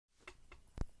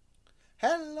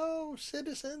Hello,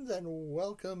 citizens, and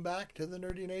welcome back to the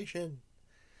Nerdy Nation.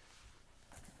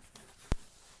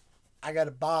 I got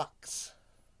a box.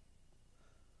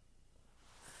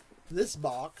 This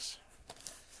box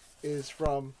is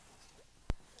from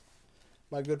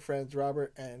my good friends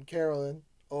Robert and Carolyn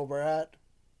over at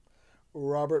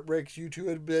Robert Breaks YouTube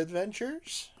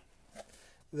Adventures.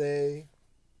 They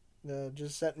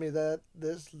just sent me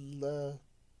this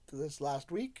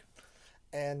last week,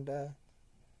 and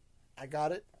I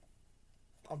got it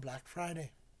on Black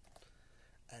Friday.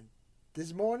 And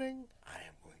this morning, I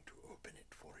am going to open it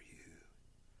for you.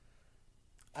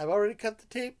 I've already cut the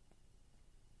tape.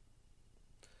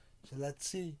 So let's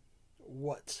see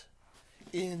what's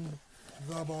in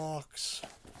the box.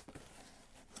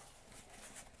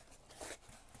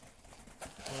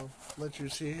 I'll let you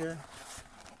see here.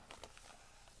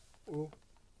 Ooh.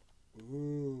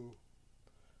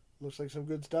 Looks like some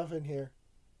good stuff in here.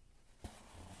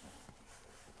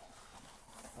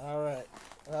 Alright,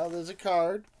 well, there's a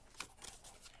card,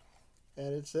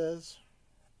 and it says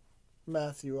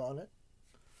Matthew on it.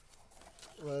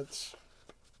 Let's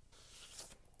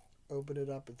open it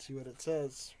up and see what it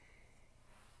says.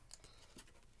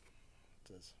 It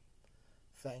says,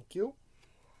 thank you.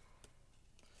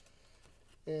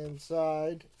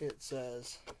 Inside, it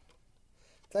says,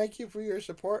 thank you for your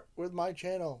support with my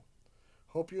channel.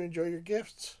 Hope you enjoy your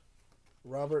gifts.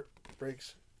 Robert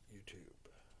Breaks YouTube.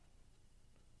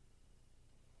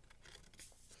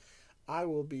 I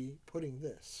will be putting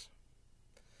this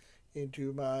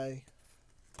into my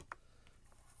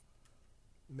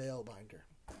mail binder.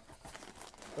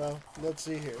 Well, let's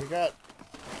see here.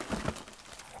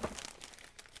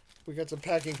 We got some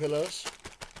packing pillows.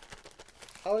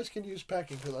 I always can use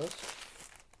packing pillows.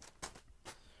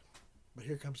 But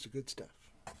here comes the good stuff.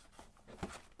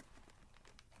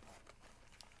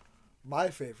 My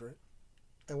favorite,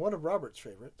 and one of Robert's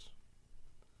favorites,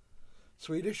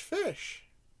 Swedish fish.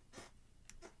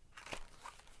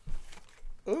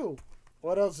 Ooh,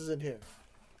 what else is in here?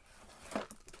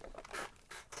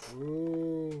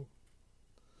 Ooh,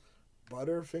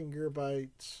 Butterfinger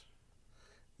bites.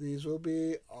 These will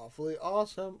be awfully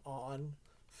awesome on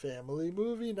family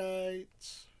movie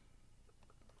nights.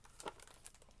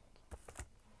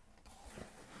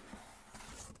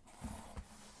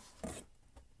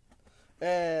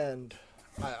 And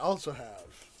I also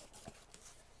have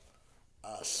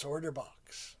a sorter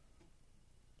box.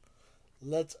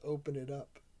 Let's open it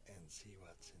up and see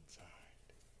what's inside.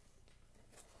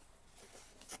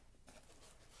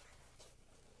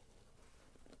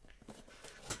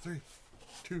 3,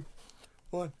 2,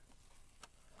 1.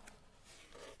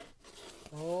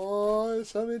 Oh, there's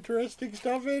some interesting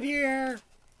stuff in here.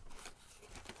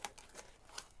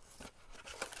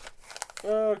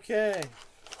 Okay.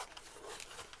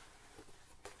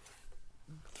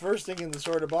 First thing in the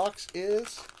sorter box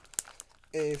is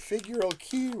a figural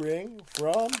key ring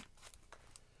from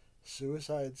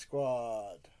Suicide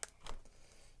Squad.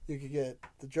 You could get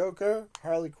the Joker,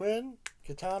 Harley Quinn,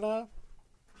 Katana,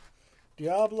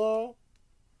 Diablo,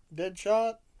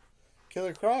 Deadshot,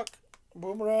 Killer Croc,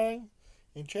 Boomerang,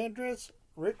 Enchantress,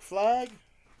 Rick Flag,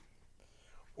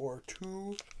 or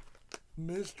 2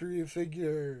 mystery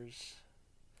figures.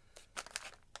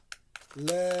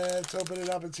 Let's open it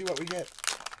up and see what we get.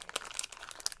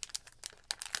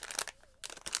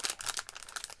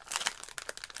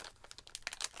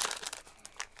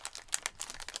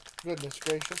 Goodness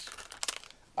gracious.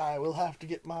 I will have to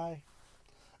get my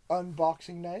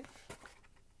unboxing knife.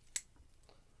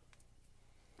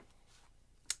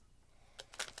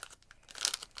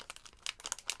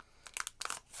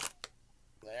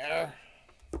 There.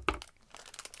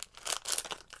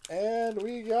 And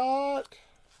we got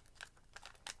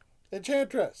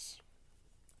Enchantress.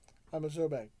 I'm a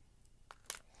bag.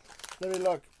 Let me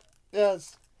look.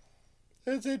 Yes,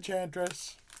 it's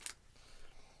Enchantress.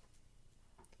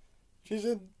 She's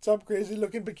in some crazy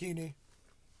looking bikini.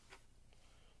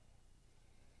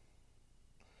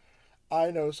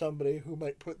 I know somebody who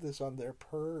might put this on their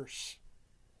purse.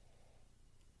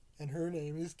 And her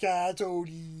name is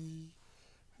Cassidy.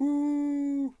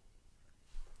 Woo!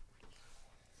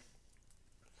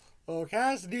 Oh,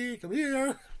 Cassidy, come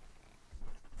here.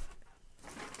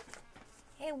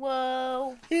 Hey,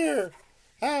 whoa. Here,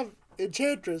 have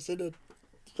Enchantress in a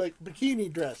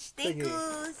bikini dress thingy.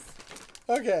 Thanks.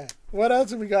 Okay, what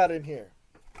else have we got in here?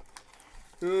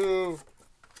 Ooh,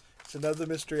 it's another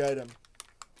mystery item.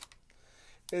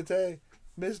 It's a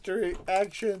mystery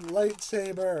action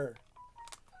lightsaber.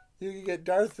 You can get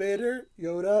Darth Vader,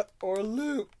 Yoda, or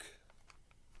Luke.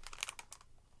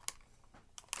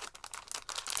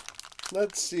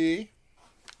 Let's see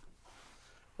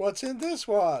what's in this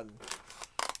one.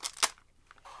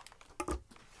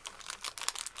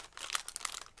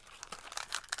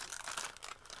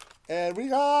 And we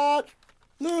got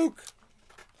Luke.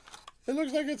 It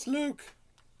looks like it's Luke.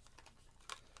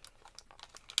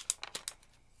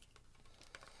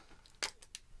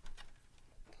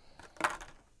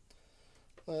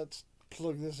 Let's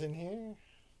plug this in here.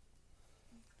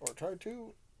 Or try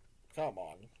to. Come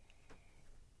on.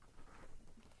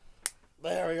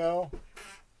 There we go.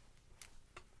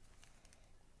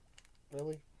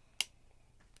 Really?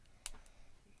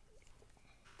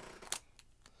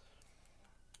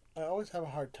 I always have a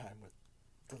hard time with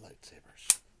the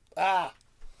lightsabers. Ah!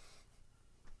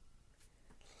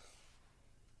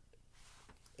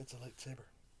 It's a lightsaber.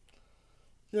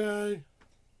 Yay!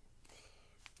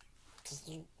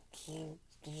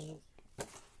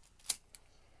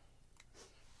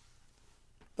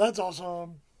 That's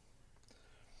awesome.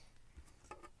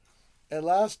 And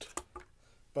last,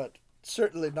 but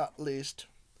certainly not least,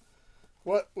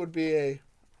 what would be a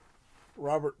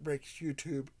Robert Breaks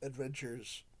YouTube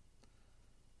Adventures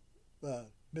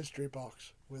mystery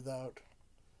box without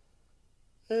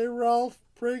a Ralph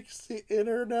Breaks the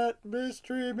Internet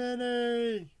Mystery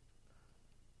Mini?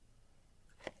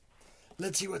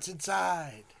 Let's see what's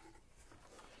inside.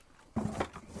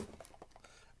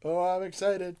 Oh, I'm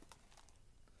excited.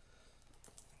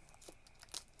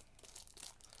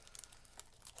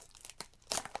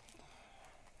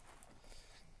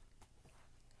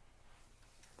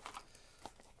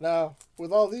 Now,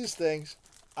 with all these things,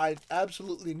 I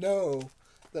absolutely know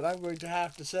that I'm going to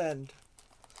have to send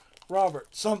Robert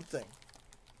something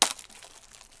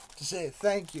to say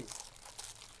thank you.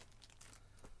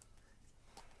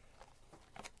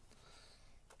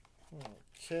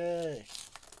 Okay.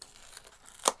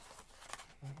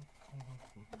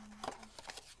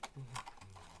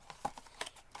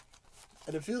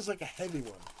 And it feels like a heavy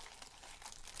one.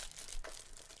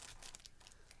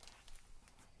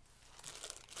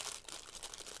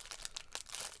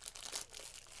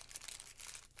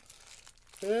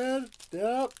 And,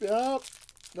 yep,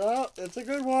 no, it's a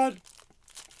good one.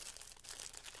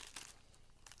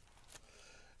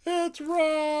 It's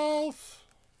Ralph.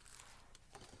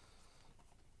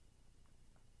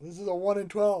 This is a 1 in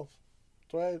 12.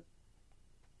 That's why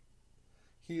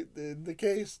in the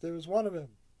case, there was one of him.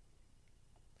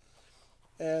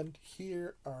 And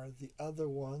here are the other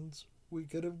ones we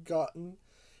could have gotten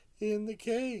in the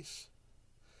case.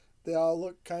 They all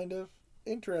look kind of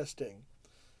interesting.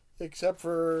 Except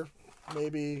for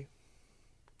maybe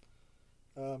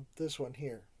this one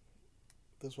here.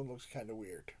 This one looks kind of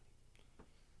weird.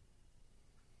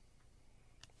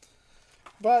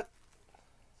 But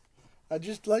I'd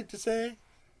just like to say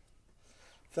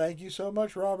thank you so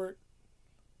much, Robert.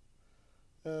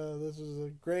 This is a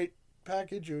great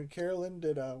package. You and Carolyn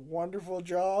did a wonderful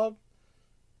job.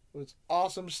 It was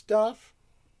awesome stuff.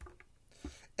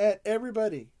 And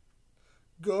everybody,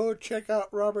 go check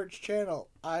out Robert's channel.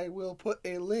 I will put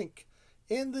a link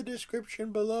in the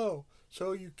description below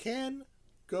so you can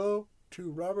go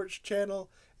to Robert's channel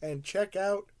and check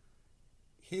out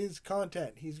his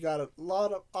content. He's got a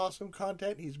lot of awesome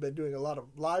content. He's been doing a lot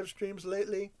of live streams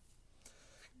lately.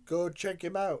 Go check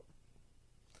him out.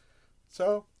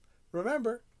 So,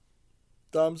 remember,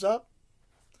 thumbs up,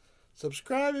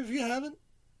 subscribe if you haven't,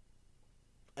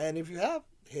 and if you have,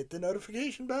 hit the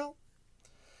notification bell.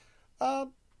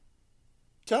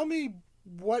 Tell me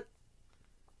what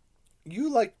you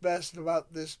liked best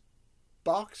about this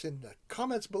box in the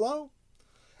comments below.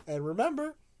 And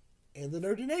remember, in the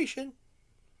Nerdy Nation,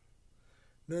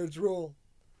 nerds rule.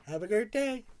 Have a great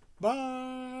day.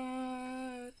 Bye.